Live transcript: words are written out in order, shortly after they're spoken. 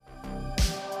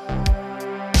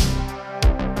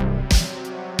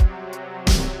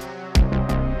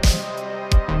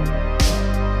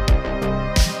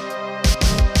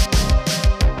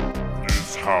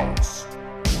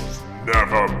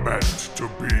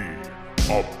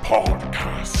a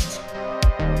podcast.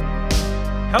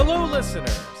 Hello,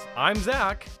 listeners. I'm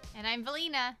Zach. And I'm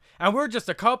Valina. And we're just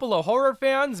a couple of horror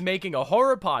fans making a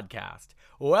horror podcast.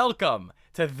 Welcome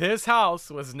to This House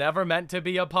Was Never Meant to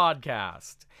Be a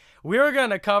Podcast. We're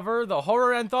going to cover the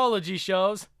horror anthology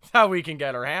shows that we can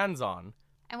get our hands on.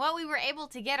 And what we were able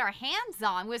to get our hands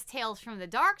on was Tales from the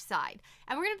Dark Side.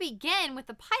 And we're going to begin with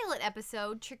the pilot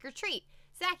episode, Trick or Treat.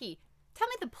 Zachy, tell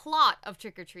me the plot of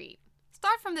Trick or Treat.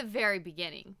 Start from the very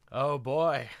beginning. Oh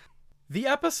boy. The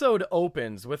episode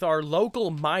opens with our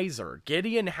local miser,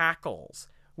 Gideon Hackles,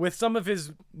 with some of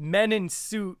his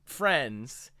men-in-suit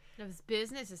friends. Of his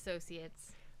business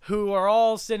associates. Who are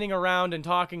all sitting around and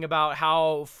talking about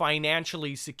how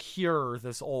financially secure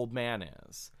this old man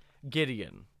is.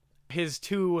 Gideon. His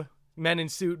two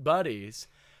men-in-suit buddies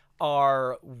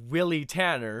are Willie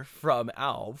Tanner from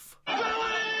Alf.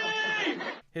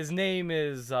 His name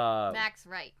is, Max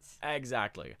Wright.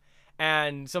 Exactly.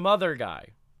 And some other guy.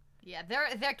 Yeah,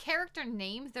 their character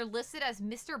names, they're listed as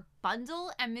Mr.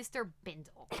 Bundle and Mr.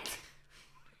 Bindle.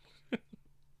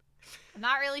 I'm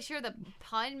not really sure the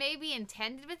pun may be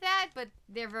intended with that, but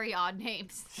they're very odd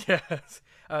names. Yes.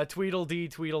 Tweedledee,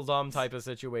 Tweedledum type of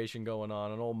situation going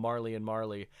on. An old Marley and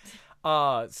Marley.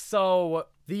 So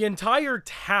the entire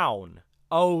town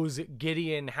owes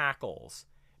Gideon Hackles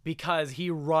because he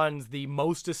runs the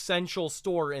most essential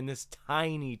store in this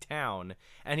tiny town,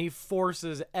 and he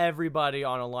forces everybody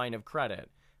on a line of credit,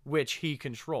 which he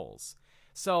controls.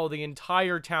 So the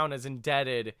entire town is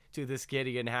indebted to this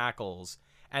Gideon Hackles,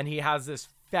 and he has this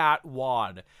fat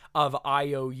wad of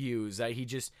IOUs that he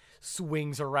just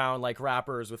swings around like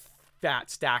rappers with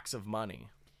fat stacks of money.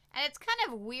 And it's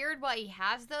kind of weird why he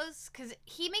has those, because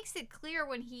he makes it clear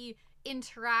when he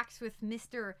interacts with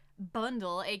Mr.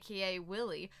 Bundle, aka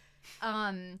Willie,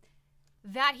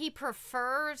 that he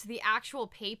prefers the actual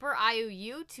paper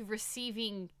IOU to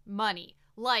receiving money.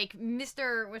 Like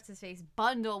Mr. What's-his-face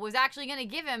Bundle was actually going to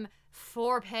give him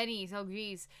 4 pennies, oh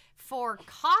geez, for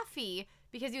coffee,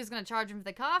 because he was going to charge him for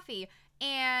the coffee,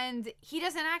 and he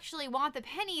doesn't actually want the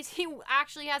pennies, he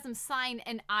actually has him sign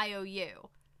an IOU.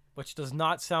 Which does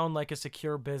not sound like a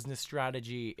secure business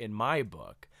strategy in my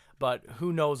book, but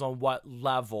who knows on what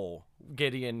level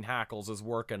Gideon Hackles is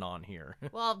working on here.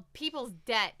 Well, people's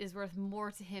debt is worth more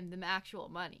to him than actual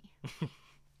money.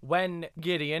 When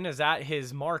Gideon is at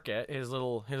his market, his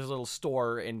little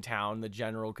store in town, the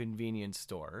general convenience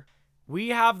store, we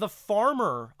have the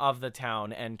farmer of the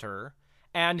town enter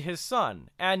and his son.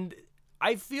 And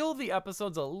I feel the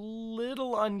episode's a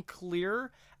little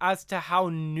unclear as to how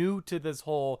new to this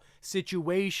whole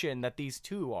situation that these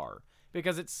two are.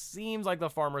 Because it seems like the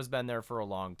farmer's been there for a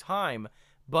long time,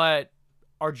 but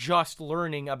are just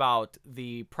learning about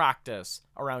the practice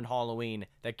around Halloween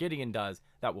that Gideon does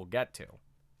that we'll get to.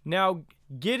 Now,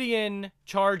 Gideon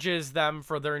charges them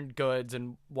for their goods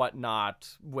and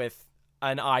whatnot with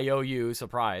an IOU,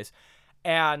 surprise,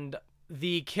 and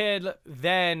the kid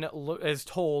then is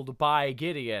told by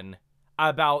Gideon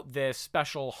about this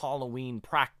special Halloween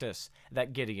practice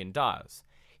that Gideon does.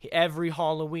 Every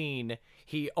Halloween,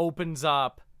 he opens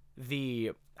up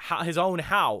his own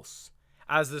house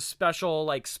as this special,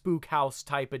 like, spook house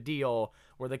type of deal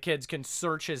where the kids can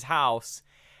search his house,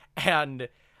 and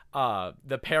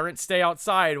the parents stay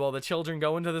outside while the children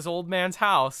go into this old man's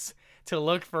house to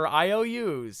look for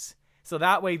IOUs, so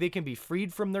that way they can be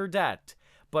freed from their debt.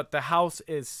 But the house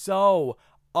is so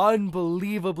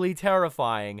unbelievably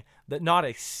terrifying that not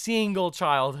a single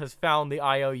child has found the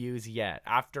IOUs yet,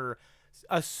 after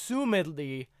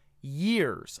assumedly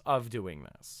years of doing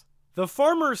this. The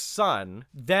farmer's son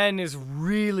then is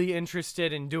really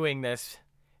interested in doing this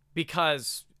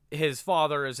because his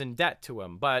father is in debt to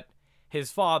him, but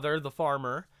his father, the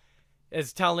farmer,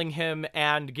 is telling him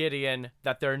and Gideon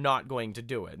that they're not going to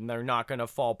do it, and they're not going to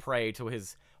fall prey to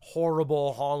his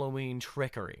horrible Halloween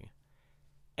trickery.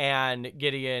 And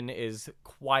Gideon is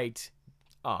quite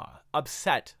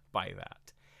upset by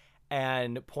that,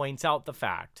 and points out the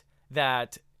fact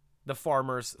that the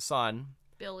farmer's son,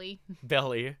 Billy,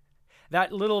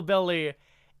 that little Billy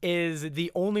is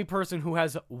the only person who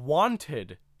has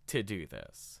wanted to do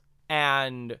this.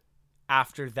 And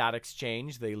after that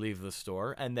exchange, they leave the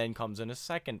store, and then comes in a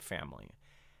second family,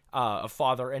 a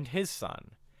father and his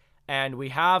son. And we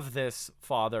have this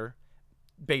father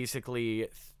basically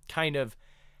kind of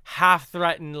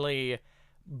half-threateningly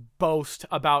boast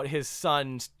about his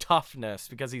son's toughness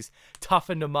because he's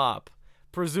toughened him up,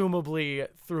 presumably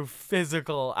through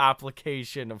physical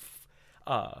application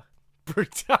of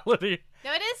brutality.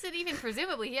 No, it isn't even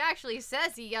presumably. He actually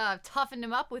says he toughened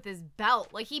him up with his belt.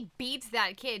 Like, he beats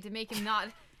that kid to make him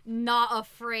not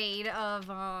afraid of,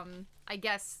 I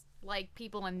guess, like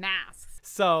people in masks.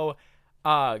 So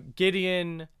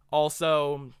Gideon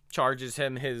also charges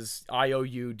him his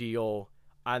IOU deal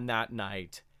on that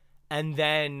night. And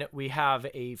then we have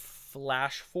a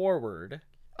flash forward.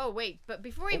 Oh, wait, but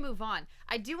before we move on,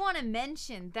 I do want to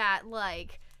mention that,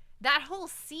 like, that whole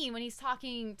scene when he's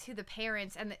talking to the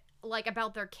parents and, like,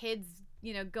 about their kids,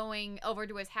 you know, going over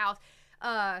to his house,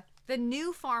 the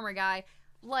new farmer guy,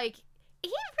 like, he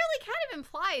really kind of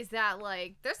implies that,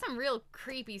 like, there's some real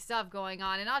creepy stuff going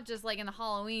on, and not just, like, in the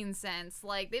Halloween sense.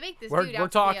 Like, they make this dude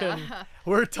out to be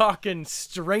we're talking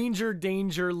stranger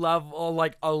danger level,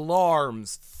 like,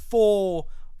 alarms, full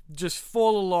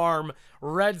alarm,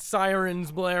 red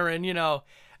sirens blaring, you know,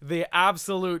 the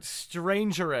absolute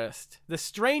the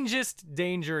strangest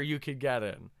danger you could get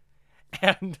in.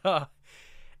 And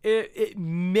it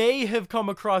may have come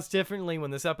across differently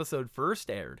when this episode first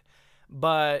aired,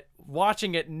 but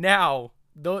watching it now,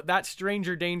 that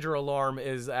stranger danger alarm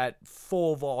is at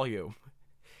full volume.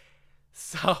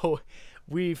 So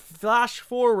we flash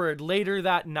forward later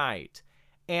that night,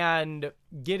 and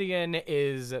Gideon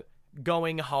is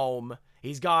going home.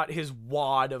 He's got his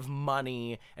wad of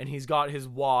money, and he's got his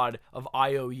wad of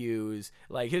IOUs.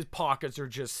 Like, his pockets are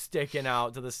just sticking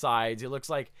out to the sides. It looks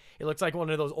like one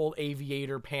of those old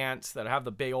aviator pants that have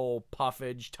the big old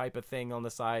puffage type of thing on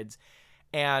the sides.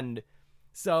 And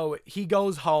so he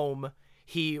goes home.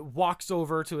 He walks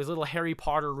over to his little Harry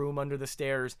Potter room under the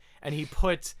stairs, and he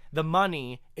puts the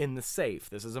money in the safe.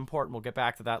 This is important. We'll get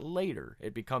back to that later.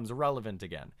 It becomes relevant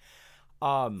again.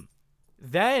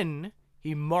 Then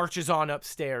he marches on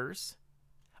upstairs.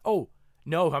 Oh,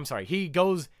 no, I'm sorry. He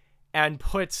goes and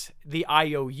puts the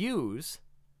IOUs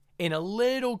in a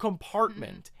little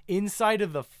compartment inside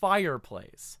of the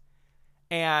fireplace,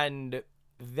 and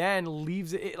then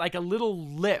leaves it like a little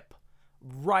lip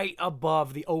right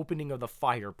above the opening of the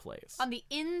fireplace. On the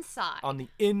inside. On the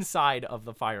inside of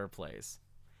the fireplace.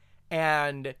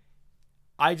 And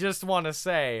I just want to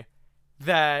say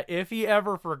that if he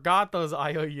ever forgot those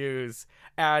IOUs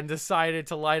and decided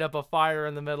to light up a fire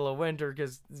in the middle of winter,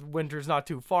 because winter's not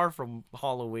too far from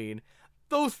Halloween,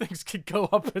 those things could go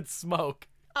up in smoke.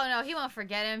 Oh no, he won't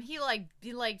forget him. He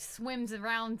swims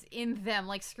around in them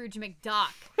like Scrooge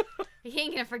McDuck. He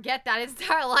ain't gonna forget that. His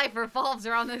entire life revolves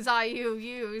around those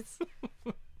IOUs.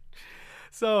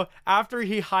 So after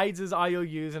he hides his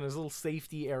IOUs in his little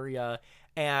safety area,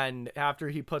 and after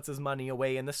he puts his money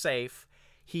away in the safe,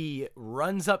 he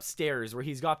runs upstairs where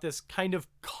he's got this kind of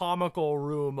comical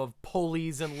room of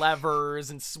pulleys and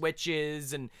levers and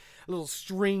switches and little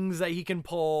strings that he can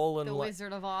pull. And the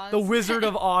Wizard of Oz. The Wizard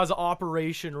of Oz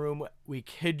operation room. We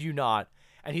kid you not.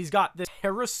 And he's got this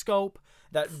periscope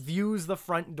that views the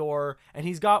front door. And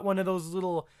he's got one of those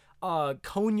little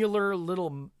conular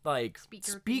little like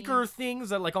speaker things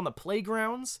that like on the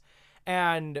playgrounds.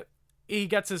 And he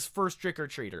gets his first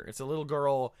trick-or-treater. It's a little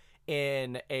girl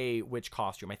in a witch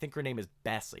costume. I think her name is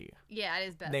Bessie. Yeah, it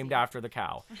is Bessie. Named after the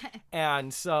cow.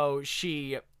 And so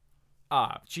she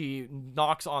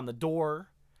knocks on the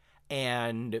door,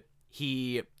 and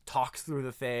he talks through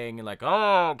the thing and like,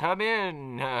 "Oh, come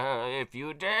in if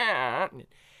you dare."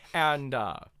 And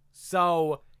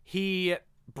so he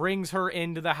brings her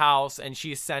into the house, and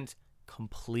she's sent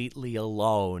completely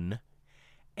alone.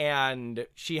 And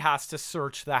she has to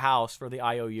search the house for the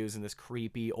IOUs in this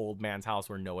creepy old man's house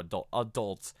where no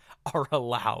adults are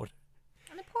allowed.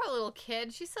 And the poor little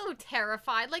kid, she's so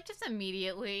terrified, like just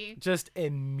immediately.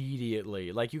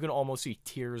 Like you can almost see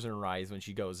tears in her eyes when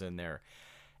she goes in there.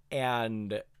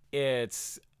 And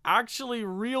it's actually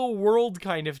real world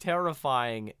kind of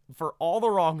terrifying for all the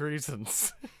wrong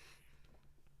reasons.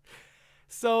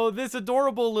 So this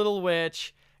adorable little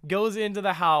witch goes into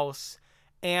the house,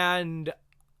 and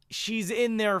she's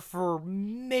in there for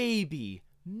maybe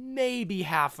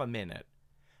half a minute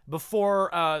before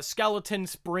a skeleton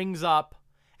springs up.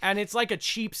 And it's like a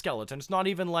cheap skeleton. It's not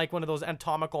even like one of those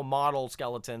anatomical model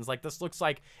skeletons. Like, this looks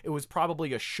like it was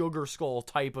probably a sugar skull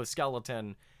type of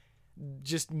skeleton,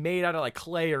 just made out of like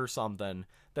clay or something,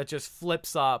 that just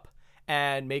flips up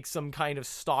and makes some kind of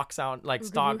stock sound, like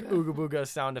stock ooga booga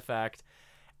sound effect.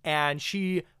 And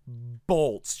she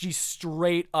bolts. She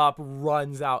straight up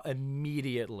runs out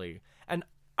immediately. And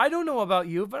I don't know about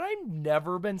you, but I've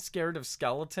never been scared of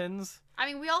skeletons. I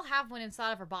mean, we all have one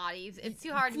inside of our bodies. It's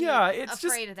too hard to be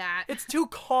afraid of that. It's too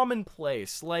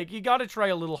commonplace. Like, you gotta try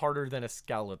a little harder than a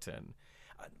skeleton.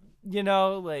 You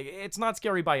know, like, it's not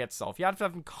scary by itself. You have to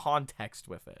have context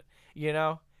with it, you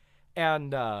know?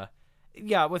 And,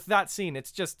 yeah, with that scene,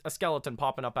 it's just a skeleton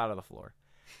popping up out of the floor.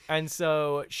 And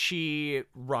so she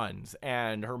runs,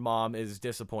 and her mom is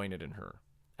disappointed in her.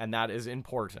 And that is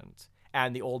important.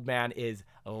 and the old man is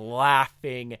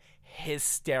laughing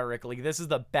hysterically. This is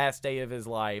the best day of his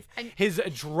life. His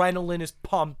adrenaline is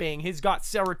pumping. He's got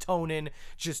serotonin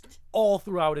just all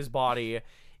throughout his body.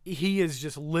 He is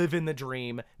just living the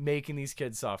dream, making these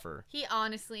kids suffer. He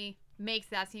honestly makes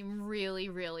that seem really,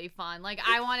 really fun. Like,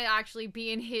 I want to actually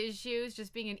be in his shoes,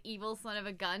 just being an evil son of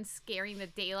a gun, scaring the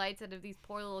daylights out of these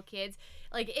poor little kids.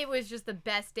 Like, it was just the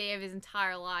best day of his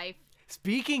entire life.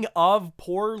 Speaking of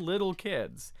poor little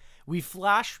kids, we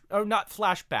not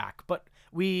flashback, but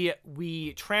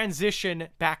we transition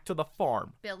back to the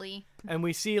farm. Billy. And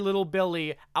we see little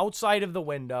Billy outside of the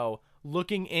window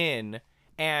looking in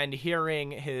and hearing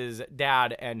his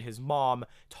dad and his mom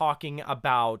talking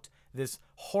about this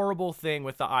horrible thing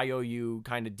with the IOU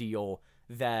kind of deal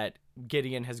that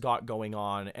Gideon has got going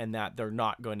on, and that they're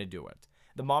not going to do it.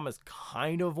 The mom is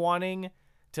kind of wanting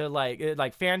to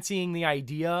like fancying the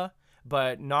idea,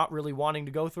 but not really wanting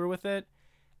to go through with it.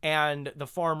 And the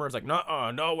farmer is like,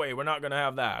 no way, we're not going to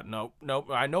have that. Nope.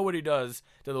 I know what he does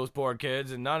to those poor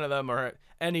kids, and none of them are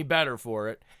any better for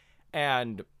it.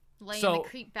 And laying the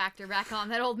creep factor back on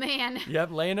that old man.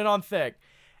 Yep, laying it on thick.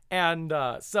 And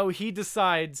so he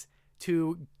decides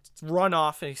to run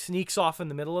off, and he sneaks off in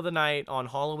the middle of the night on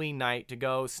Halloween night to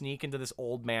go sneak into this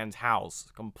old man's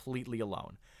house completely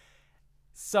alone.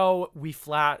 So we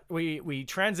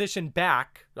transition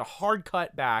back, a hard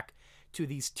cut back to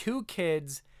these two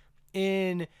kids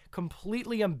in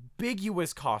completely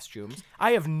ambiguous costumes.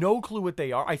 I have no clue what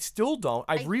they are. I still don't.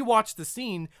 I've rewatched the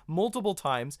scene multiple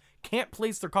times. Can't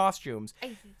place their costumes.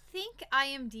 I think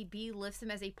IMDb lists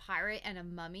them as a pirate and a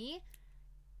mummy.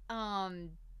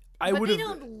 But they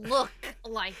don't look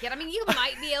like it. I mean, you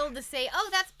might be able to say, oh,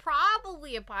 that's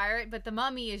probably a pirate, but the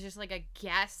mummy is just like a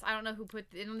guess. I don't know who put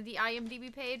it on the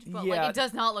IMDb page, but like it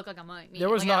does not look like a mummy. There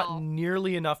was not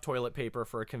nearly enough toilet paper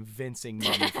for a convincing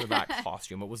mummy for that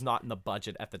costume. It was not in the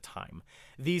budget at the time.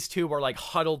 These two were like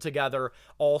huddled together,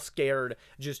 all scared,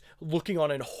 just looking on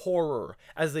in horror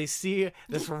as they see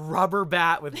this rubber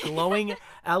bat with glowing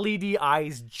LED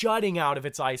eyes jutting out of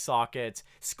its eye sockets,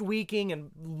 squeaking and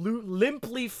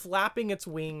limply flapping its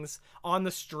wings on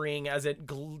the string as it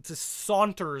just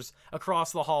saunters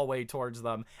across the hallway towards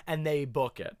them, and they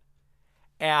book it.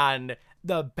 And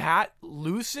the bat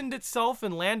loosened itself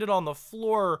and landed on the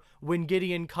floor when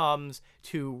Gideon comes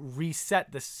to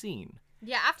reset the scene.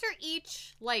 Yeah, after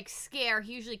each scare,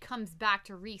 he usually comes back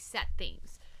to reset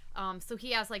things. So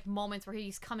he has moments where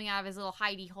he's coming out of his little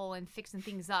hidey hole and fixing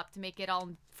things up to make it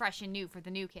all fresh and new for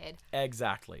the new kid.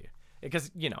 Exactly.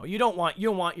 Because, you don't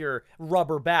want your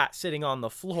rubber bat sitting on the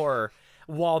floor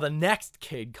while the next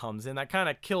kid comes in. That kind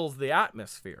of kills the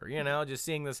atmosphere, just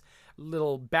seeing this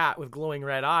little bat with glowing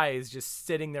red eyes just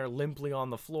sitting there limply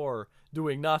on the floor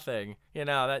doing nothing.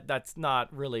 That's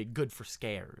not really good for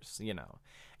scares,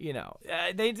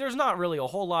 there's not really a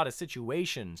whole lot of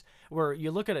situations where you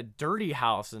look at a dirty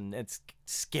house and it's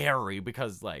scary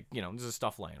because there's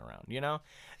stuff laying around,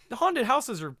 The haunted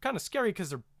houses are kind of scary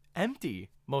because they're empty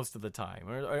most of the time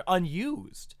or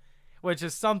unused, which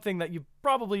is something that you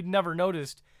probably never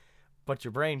noticed, but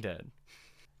your brain did.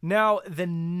 Now, the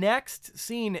next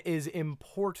scene is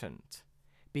important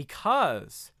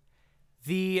because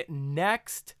the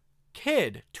next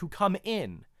kid to come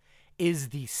in is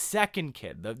the second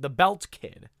kid, the belt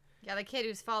kid. Yeah, the kid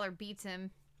whose father beats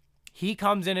him. He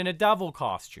comes in a devil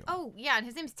costume. Oh, yeah, and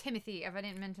his name's Timothy, if I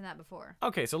didn't mention that before.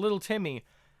 Okay, so Little Timmy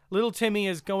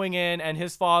is going in, and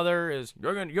his father is,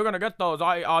 you're gonna get those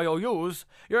IOUs.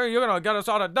 You're gonna get us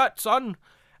out of debt, son.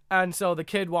 And so the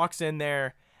kid walks in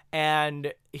there,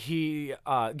 and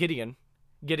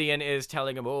Gideon is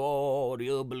telling him, oh, do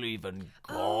you believe in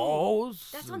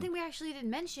ghosts? That's one thing we actually didn't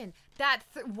mention. That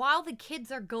while the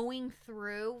kids are going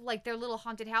through, their little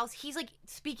haunted house, he's,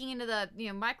 speaking into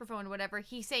the, microphone or whatever.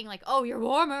 He's saying, oh, you're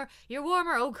warmer,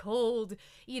 oh, cold,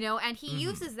 and he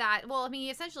uses that. Well, I mean, he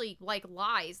essentially,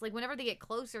 lies. Whenever they get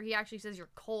closer, he actually says you're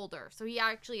colder. So he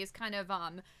actually is kind of,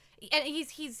 and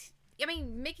he's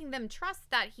making them trust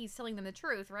that he's telling them the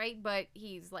truth, right? But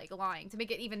he's, lying to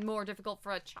make it even more difficult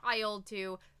for a child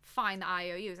to find the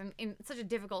IOUs and in such a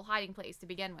difficult hiding place to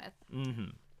begin with.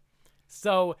 Mm-hmm.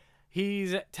 So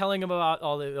he's telling him about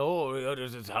all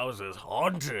this house is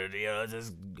haunted,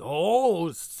 there's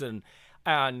ghosts.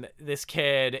 And this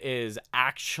kid is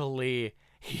actually,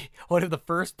 one of the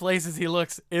first places he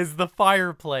looks is the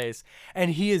fireplace.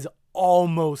 And he is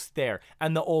almost there,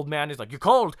 and the old man is like, you're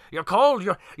cold,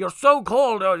 you're so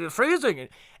cold, you're freezing.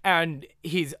 And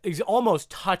he's almost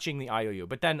touching the IOU,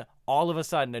 but then all of a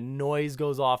sudden a noise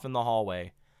goes off in the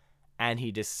hallway, and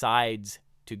he decides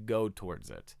to go towards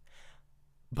it.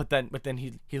 But then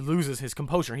he loses his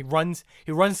composure. He runs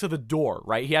to the door,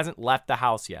 right? He hasn't left the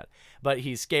house yet, but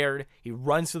he's scared. He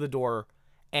runs to the door,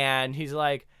 and he's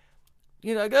like,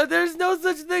 there's no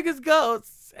such thing as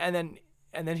ghosts. And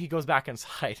then he goes back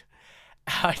inside.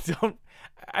 I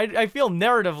feel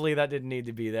narratively that didn't need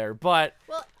to be there, but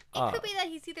well, it could be that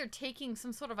he's either taking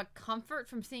some sort of a comfort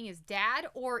from seeing his dad,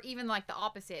 or even like the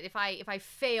opposite. If I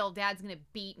fail, Dad's gonna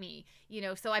beat me,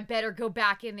 so I better go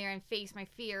back in there and face my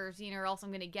fears, or else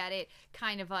I'm gonna get it.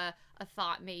 Kind of a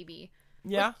thought, maybe.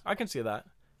 Yeah, I can see that.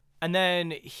 And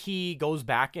then he goes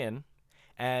back in,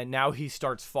 and now he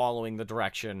starts following the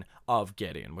direction of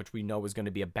Gideon, which we know is going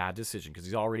to be a bad decision because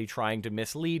he's already trying to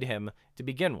mislead him to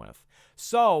begin with.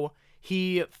 So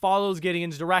he follows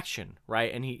Gideon's direction,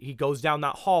 right? And he goes down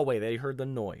that hallway that he heard the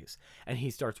noise, and he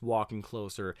starts walking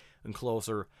closer and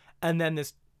closer. And then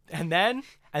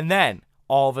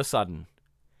all of a sudden,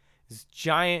 this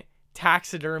giant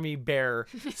taxidermy bear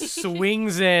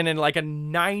swings in like a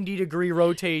 90-degree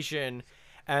rotation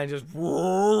and just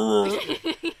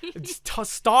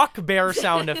stock bear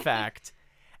sound effect.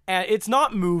 And it's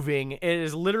not moving. It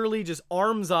is literally just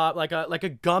arms up like a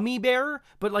gummy bear,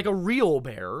 but like a real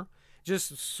bear.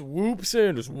 Just swoops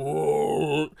in,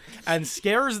 and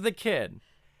scares the kid.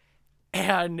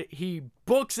 And he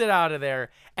books it out of there.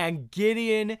 And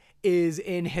Gideon is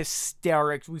in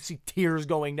hysterics. We see tears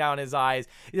going down his eyes.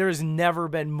 There has never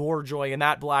been more joy in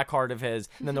that black heart of his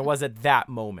than there was at that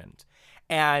moment.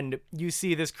 And you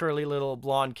see this curly little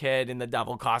blonde kid in the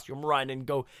devil costume run and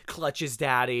go clutch his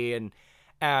daddy.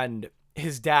 And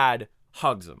his dad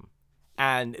hugs him.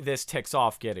 And this ticks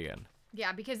off Gideon.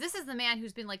 Yeah, because this is the man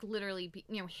who's been like literally,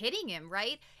 hitting him,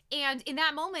 right? And in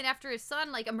that moment, after his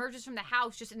son like emerges from the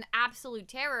house, just in absolute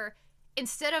terror,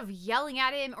 instead of yelling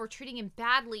at him or treating him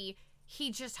badly,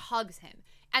 he just hugs him.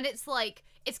 And it's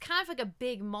kind of like a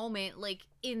big moment, like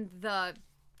in the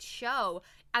show.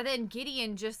 And then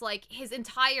Gideon just like his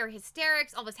entire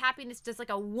hysterics, all his happiness, does like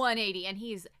a 180, and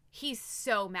he's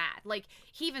so mad. Like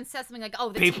he even says something like,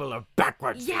 "Oh, people are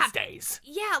backwards these days."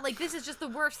 Yeah, like this is just the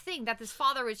worst thing that this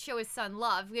father would show his son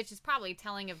love, which is probably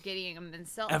telling of Gideon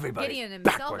himself. Everybody's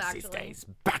backwards these days,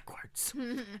 backwards.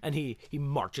 And he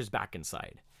marches back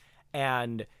inside,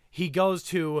 and he goes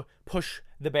to push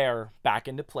the bear back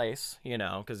into place,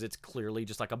 because it's clearly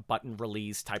just like a button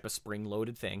release type of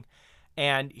spring-loaded thing.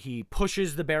 And he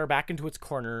pushes the bear back into its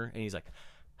corner, and he's like,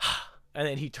 and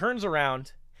then he turns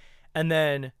around, and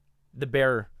then the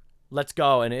bear lets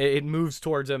go, and it moves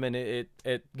towards him, and it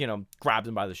grabs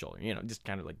him by the shoulder, just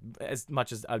kind of like as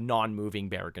much as a non-moving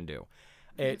bear can do.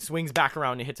 It swings back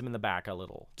around and hits him in the back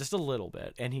just a little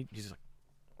bit, and he's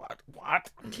like, what?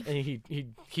 And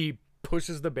he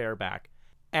pushes the bear back,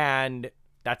 and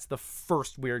that's the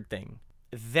first weird thing.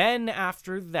 Then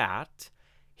after that,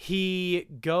 he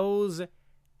goes,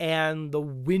 and the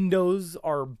windows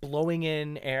are blowing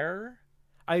in air,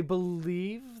 I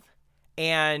believe.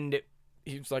 And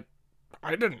he's like,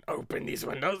 I didn't open these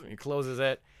windows. And he closes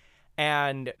it.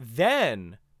 And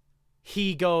then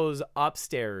he goes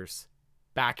upstairs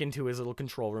back into his little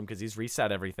control room because he's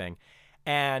reset everything.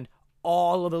 And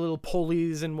all of the little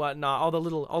pulleys and whatnot, all the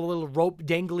little rope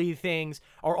dangly things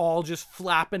are all just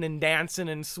flapping and dancing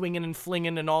and swinging and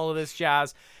flinging and all of this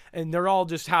jazz. And they're all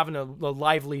just having a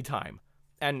lively time.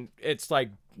 And it's like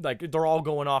they're all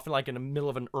going off in the middle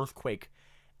of an earthquake.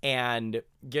 And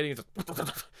getting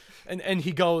and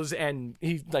he goes and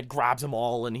he like grabs them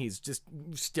all, and he's just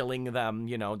stilling them,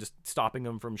 just stopping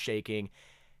them from shaking.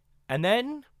 And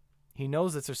then he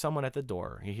knows that there's someone at the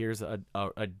door. He hears a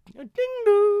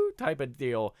ding-doo type of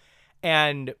deal.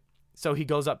 And so he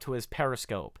goes up to his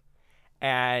periscope,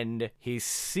 and he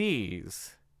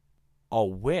sees a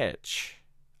witch.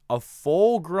 A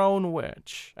full-grown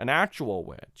witch, an actual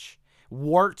witch,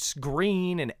 warts,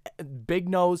 green, and big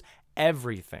nose,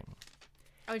 everything.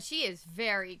 Oh, she is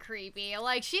very creepy.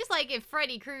 Like, she's like if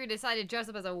Freddy Krueger decided to dress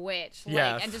up as a witch,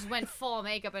 and just went full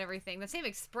makeup and everything. The same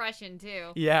expression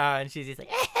too. Yeah, and she's just like,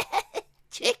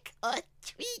 trick or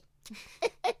treat.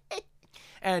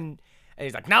 And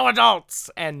he's like, now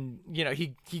adults. And,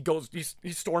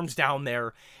 he storms down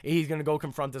there. He's going to go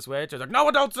confront this witch. He's like, no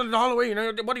adults on Halloween.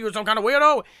 What are you, some kind of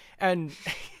weirdo?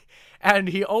 And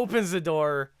he opens the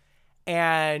door,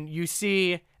 and you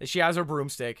see that she has her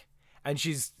broomstick, and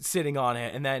she's sitting on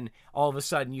it. And then all of a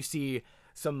sudden you see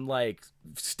some like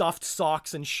stuffed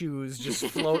socks and shoes just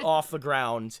float off the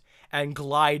ground and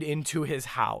glide into his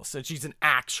house. And she's an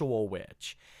actual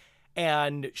witch.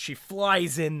 And she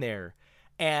flies in there.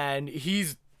 And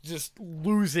he's just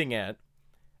losing it.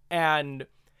 And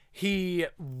he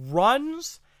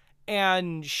runs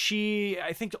and she,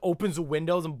 I think, opens the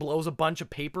windows and blows a bunch of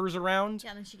papers around.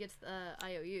 Yeah, and then she gets the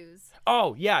IOUs.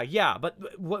 Oh, yeah.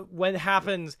 But what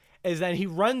happens is that he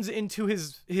runs into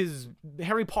his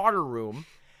Harry Potter room,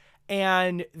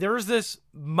 and there's this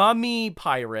mummy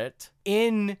pirate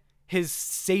in his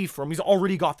safe room. He's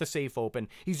already got the safe open.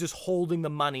 He's just holding the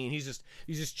money, and he's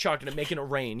just chucking it, making it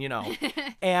rain,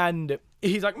 And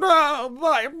he's like, "No,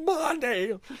 my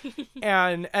money!"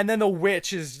 and then the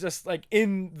witch is just like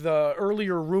in the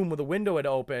earlier room where the window had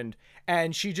opened,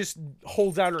 and she just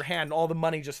holds out her hand, and all the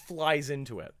money just flies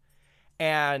into it.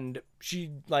 And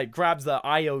she like grabs the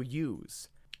IOUs.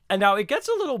 And now it gets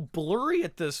a little blurry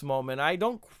at this moment. I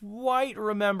don't quite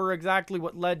remember exactly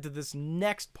what led to this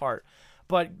next part,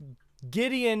 but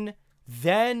Gideon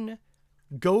then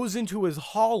goes into his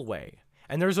hallway,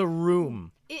 and there's a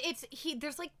room.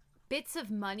 There's like bits of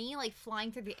money like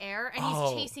flying through the air, and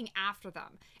he's chasing after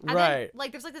them. And right. Then,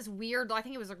 like there's like this weird, I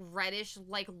think it was like reddish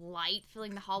like light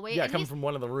filling the hallway. Yeah, coming from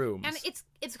one of the rooms. And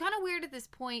it's kind of weird at this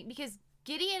point because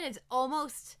Gideon is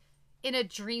almost in a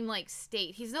dreamlike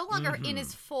state. He's no longer in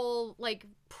his full like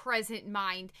present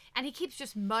mind, and he keeps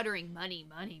just muttering money,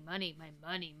 money, money, my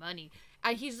money, money.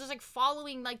 And he's just like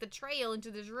following like the trail into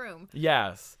this room.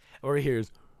 Yes. Or he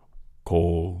hears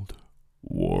cold,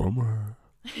 warmer,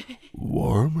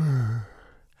 warmer,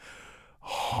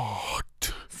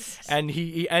 hot. And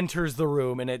he enters the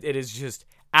room, and it is just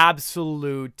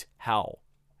absolute hell.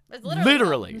 It's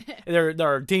literally. there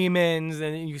are demons,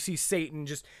 and you see Satan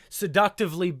just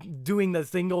seductively doing the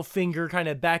single finger kind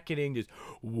of beckoning, just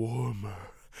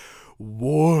warmer,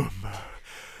 warmer.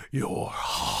 You're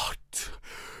hot.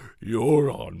 You're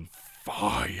on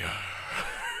fire.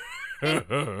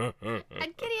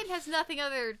 And Gideon has nothing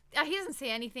other. He doesn't say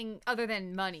anything other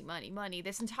than money, money, money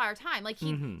this entire time. Like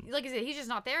like I said, he's just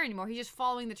not there anymore. He's just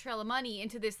following the trail of money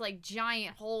into this like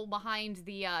giant hole behind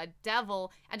the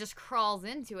devil, and just crawls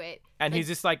into it. And he's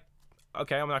just like,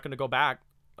 okay, I'm not gonna go back.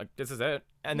 Like, this is it.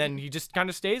 And then he just kind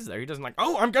of stays there. He doesn't like,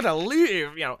 oh, I'm gonna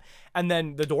leave, And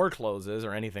then the door closes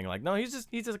or anything. Like, no, he's just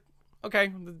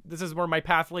okay. This is where my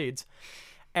path leads.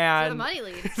 And where the money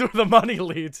leads. Where the money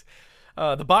leads.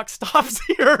 The buck stops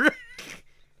here.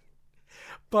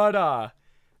 But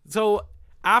so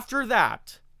after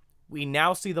that, we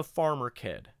now see the farmer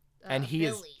kid, and he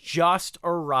has just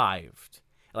arrived.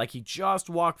 Like, he just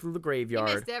walked through the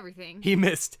graveyard. He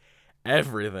missed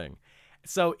everything.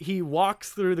 So he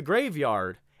walks through the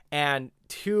graveyard and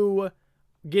to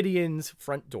Gideon's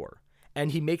front door,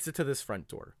 and he makes it to this front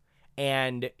door.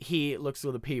 And he looks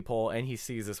through the peephole, and he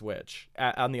sees this witch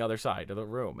on the other side of the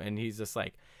room. And he's just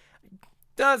like,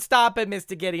 "Don't stop it,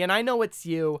 Mr. Gideon. I know it's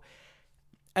you."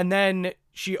 And then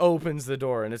she opens the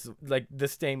door, and it's like the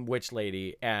same witch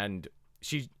lady. And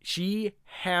she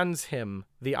hands him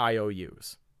the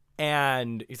IOUs.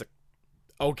 And he's like,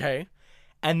 okay.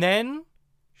 And then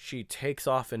she takes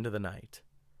off into the night.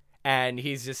 And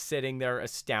he's just sitting there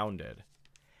astounded.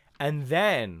 And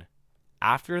then,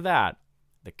 after that,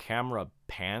 the camera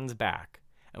pans back,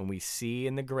 and we see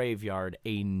in the graveyard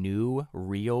a new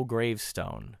real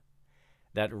gravestone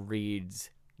that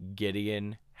reads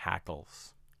Gideon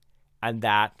Hackles. And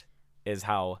that is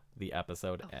how the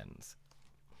episode ends.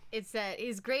 It said,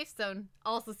 his gravestone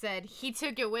also said he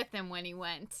took it with him when he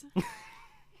went.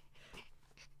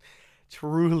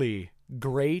 Truly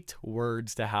great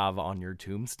words to have on your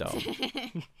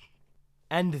tombstone.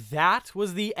 And that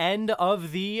was the end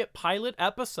of the pilot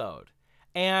episode.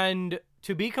 And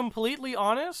to be completely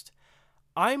honest,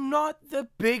 I'm not the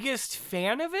biggest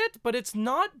fan of it, but it's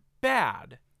not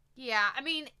bad. Yeah, I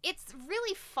mean, it's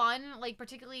really fun, like,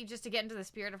 particularly just to get into the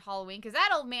spirit of Halloween, because that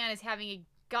old man is having a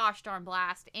gosh darn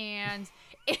blast, and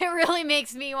it really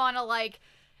makes me want to, like,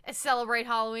 celebrate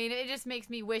Halloween. It just makes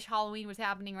me wish Halloween was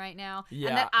happening right now,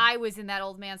 and that I was in that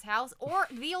old man's house, or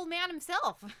the old man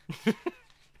himself.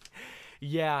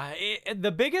 Yeah,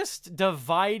 the biggest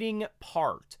dividing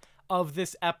part of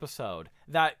this episode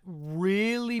that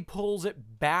really pulls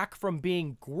it back from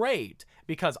being great,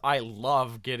 because I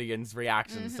love Gideon's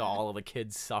reactions to all of the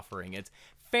kids suffering. It's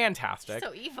fantastic.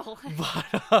 So evil.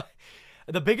 But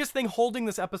the biggest thing holding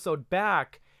this episode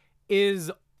back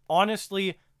is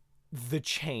honestly the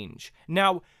change.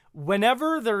 Now,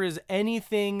 whenever there is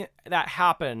anything that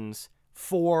happens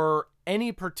for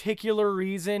any particular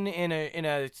reason in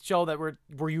a show that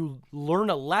where you learn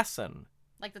a lesson,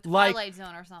 like the Twilight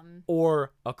Zone or something,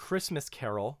 or A Christmas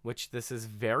Carol, which this is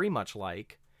very much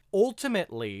like,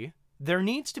 ultimately there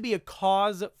needs to be a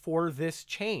cause for this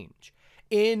change.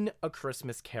 In A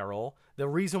Christmas Carol, the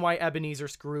reason why Ebenezer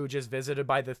Scrooge is visited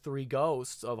by the three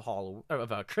ghosts of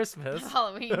Christmas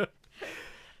Halloween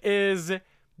is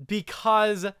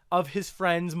because of his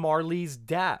friend Marley's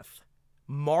death.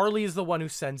 Marley is the one who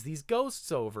sends these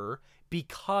ghosts over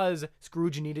because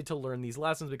Scrooge needed to learn these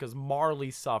lessons because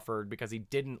Marley suffered because he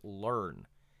didn't learn.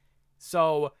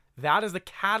 So that is the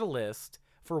catalyst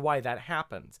for why that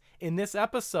happens. In this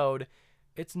episode,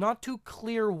 it's not too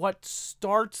clear what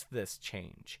starts this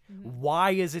change.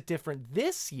 Why is it different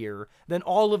this year than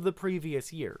all of the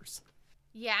previous years?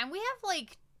 Yeah, and we have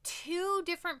like 2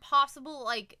 different possible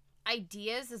like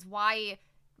ideas as why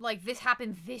like this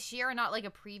happened this year and not like a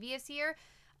previous year.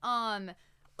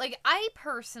 Like I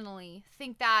personally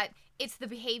think that it's the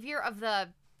behavior of the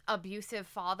abusive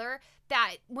father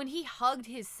that when he hugged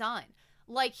his son,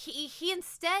 like he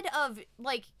instead of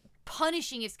like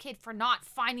punishing his kid for not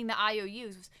finding the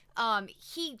IOUs,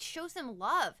 he shows him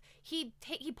love. He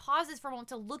pauses for a moment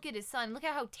to look at his son, look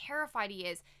at how terrified he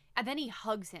is, and then he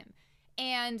hugs him.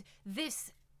 And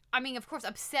this, I mean, of course,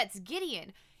 upsets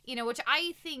Gideon, you know, which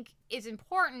I think is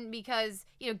important because,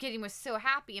 you know, Gideon was so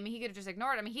happy. I mean, he could have just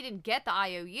ignored it. I mean, he didn't get the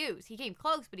IOUs. He came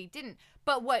close, but he didn't.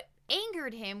 But what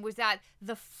angered him was that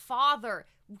the father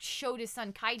showed his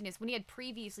son kindness when he had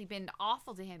previously been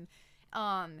awful to him.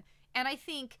 And I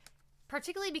think,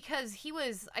 particularly because he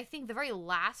was, I think, the very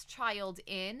last child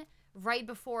in, right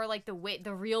before like the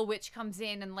real witch comes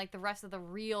in and like the rest of the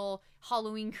real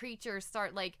Halloween creatures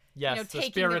start like, yes, you know, the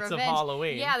taking spirits the of revenge.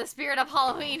 Halloween. Yeah, the spirit of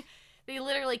Halloween. They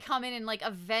literally come in and like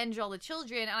avenge all the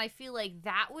children, and I feel like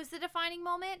that was the defining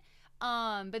moment.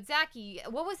 But Zachy,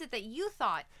 what was it that you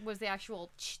thought was the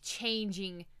actual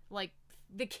changing, like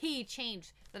the key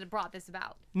change that brought this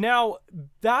about? Now,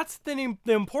 that's the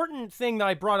important thing that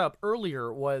I brought up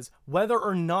earlier was whether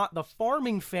or not the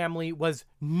farming family was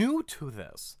new to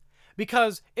this.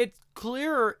 Because it's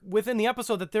clear within the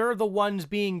episode that they're the ones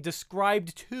being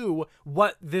described to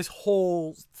what this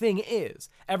whole thing is.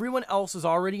 Everyone else is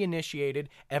already initiated.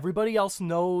 Everybody else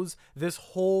knows this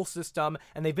whole system,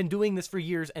 and they've been doing this for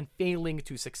years and failing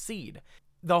to succeed.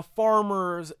 The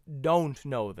farmers don't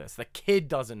know this. The kid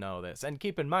doesn't know this. And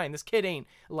keep in mind, this kid ain't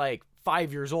like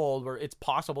 5 years old where it's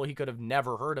possible he could have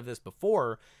never heard of this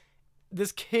before.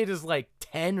 This kid is like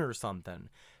 10 or something.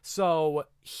 So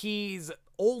he's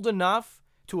old enough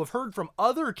to have heard from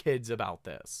other kids about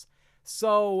this.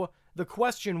 So the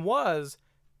question was,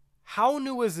 how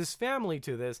new is this family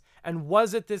to this? And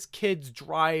was it this kid's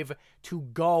drive to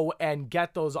go and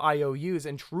get those IOUs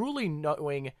and truly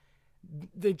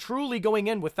going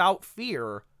in without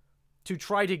fear to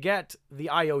try to get the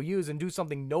IOUs and do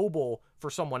something noble for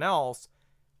someone else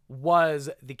was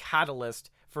the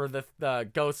catalyst for the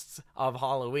ghosts of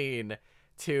Halloween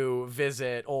to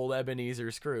visit old Ebenezer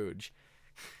Scrooge.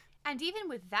 And even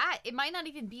with that, it might not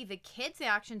even be the kids'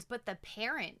 actions, but the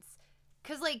parents.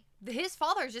 Because, like, his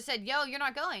father just said, yo, you're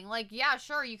not going. Like, yeah,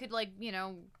 sure, you could, like, you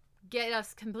know, get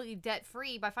us completely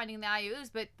debt-free by finding the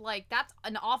IOUs, but, like, that's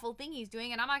an awful thing he's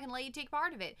doing, and I'm not going to let you take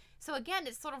part of it. So, again,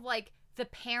 it's sort of like the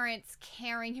parents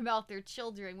caring about their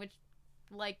children, which,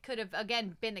 like, could have,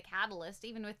 again, been the catalyst,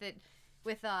 even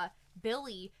with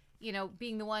Billy, you know,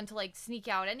 being the one to, like, sneak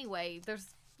out anyway.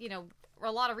 There's, you know,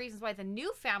 a lot of reasons why the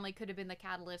new family could have been the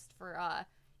catalyst for,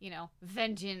 you know,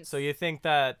 vengeance. So you think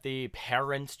that the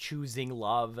parents choosing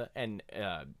love and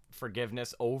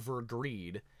forgiveness over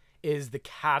greed is the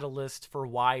catalyst for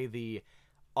why the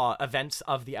events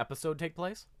of the episode take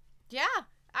place? Yeah,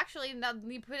 actually, now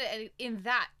you put it in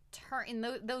that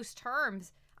those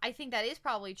terms, I think that is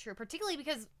probably true. Particularly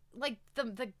because, like,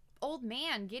 the old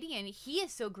man Gideon, he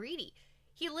is so greedy.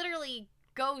 He literally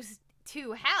goes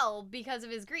to hell because of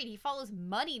his greed. He follows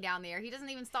money down there. He doesn't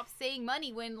even stop saying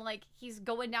money when, like, he's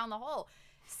going down the hole.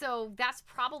 So that's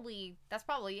probably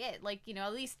it. Like, you know,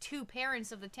 at least 2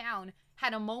 parents of the town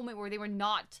had a moment where they were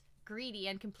not greedy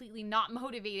and completely not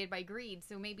motivated by greed.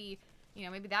 So maybe, you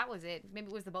know, maybe that was it. Maybe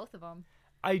it was the both of them.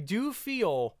 I do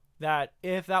feel that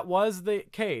if that was the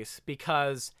case,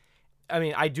 because, I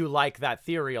mean, I do like that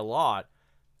theory a lot,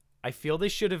 I feel they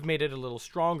should have made it a little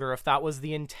stronger if that was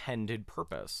the intended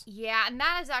purpose. Yeah, and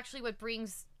that is actually what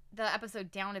brings the episode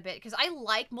down a bit, because I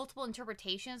like multiple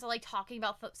interpretations. I like talking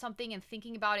about something and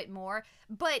thinking about it more,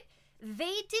 but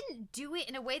they didn't do it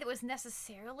in a way that was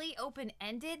necessarily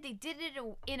open-ended. They did it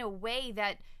in a way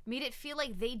that made it feel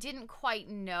like they didn't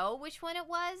quite know which one it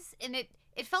was, and it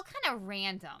felt kind of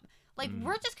random. Like,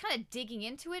 we're just kind of digging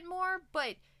into it more,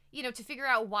 but, you know, to figure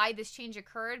out why this change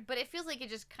occurred, but it feels like it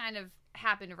just kind of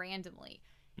happened randomly,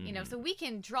 you know, so we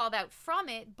can draw that from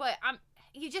it, but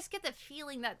you just get the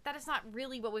feeling that is not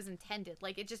really what was intended.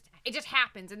 Like, it just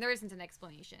happens and there isn't an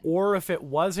explanation. Or if it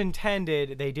was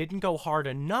intended, they didn't go hard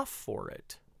enough for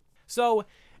it. So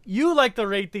you like to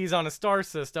rate these on a star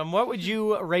system. What would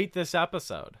you rate this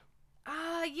episode?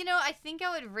 I think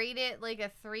I would rate it like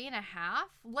a 3.5.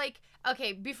 Like,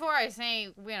 okay, before I say,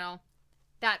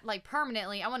 that like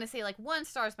permanently, I want to say like 1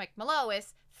 star is like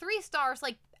lowest, 3 stars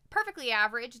like perfectly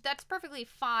average. That's perfectly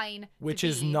fine. Which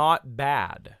is not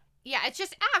bad. Yeah, it's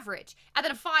just average. And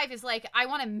then a 5 is like, I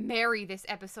want to marry this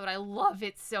episode. I love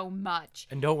it so much.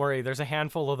 And don't worry, there's a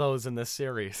handful of those in this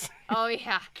series. Oh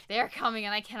yeah, they're coming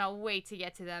and I cannot wait to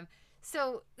get to them.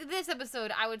 So this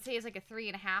episode, I would say, is like a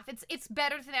 3.5. It's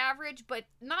better than average, but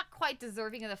not quite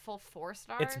deserving of the full 4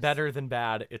 stars. It's better than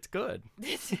bad. It's good.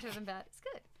 It's better than bad. It's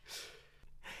good.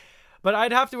 But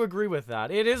I'd have to agree with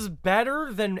that. It is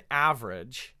better than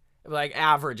average. Like,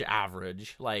 average.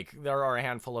 Like, there are a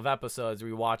handful of episodes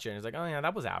we watch it and it's like, oh yeah,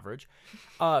 that was average.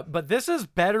 But this is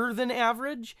better than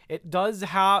average.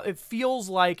 It feels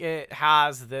like it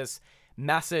has this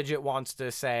message it wants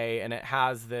to say, and it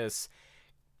has this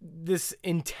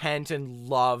intent and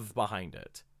love behind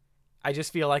it. I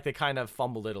just feel like they kind of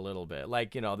fumbled it a little bit.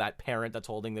 Like, that parent that's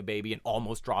holding the baby and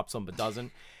almost drops him but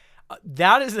doesn't.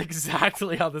 That is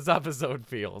exactly how this episode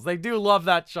feels. They do love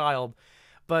that child,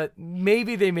 but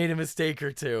maybe they made a mistake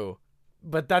or two.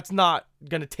 But that's not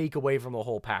going to take away from the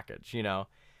whole package,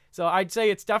 So I'd say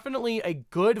it's definitely a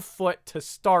good foot to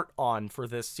start on for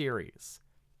this series.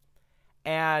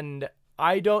 And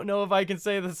I don't know if I can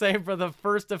say the same for the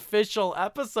first official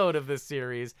episode of this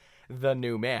series, The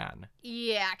New Man.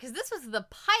 Yeah, because this was the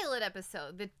pilot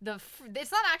episode.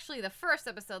 It's not actually the first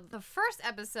episode. The first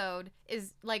episode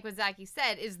is, like what Zachy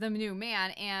said, is The New Man,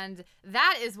 and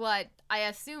that is what I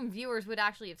assume viewers would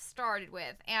actually have started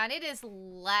with. And it is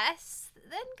less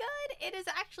than good. It is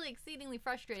actually exceedingly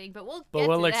frustrating, but we'll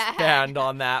expand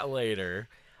on that later.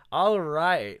 All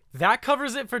right. That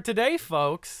covers it for today,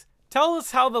 folks. Tell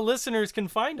us how the listeners can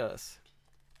find us.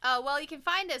 Well, you can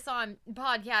find us on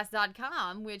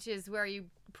podcast.com, which is where you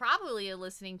probably are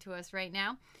listening to us right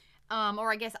now.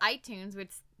 Or I guess iTunes, which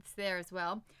is there as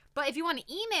well. But if you want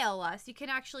to email us, you can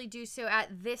actually do so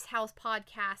at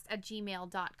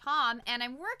thishousepodcast@gmail.com. And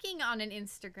I'm working on an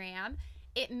Instagram.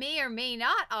 It may or may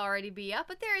not already be up,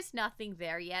 but there is nothing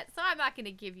there yet, so I'm not going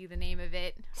to give you the name of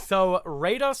it. So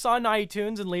rate us on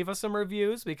iTunes and leave us some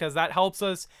reviews, because that helps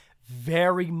us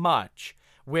very much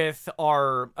with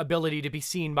our ability to be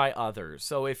seen by others.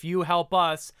 So if you help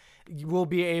us, you will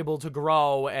be able to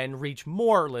grow and reach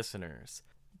more listeners.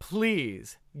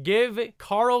 Please give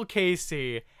Carl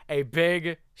Casey a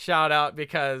big shout out,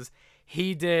 because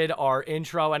he did our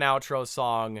intro and outro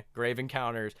song, Grave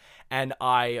Encounters, and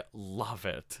I love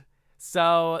it.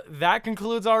 So that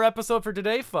concludes our episode for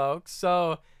today, folks.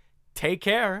 So take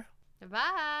care.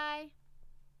 Bye.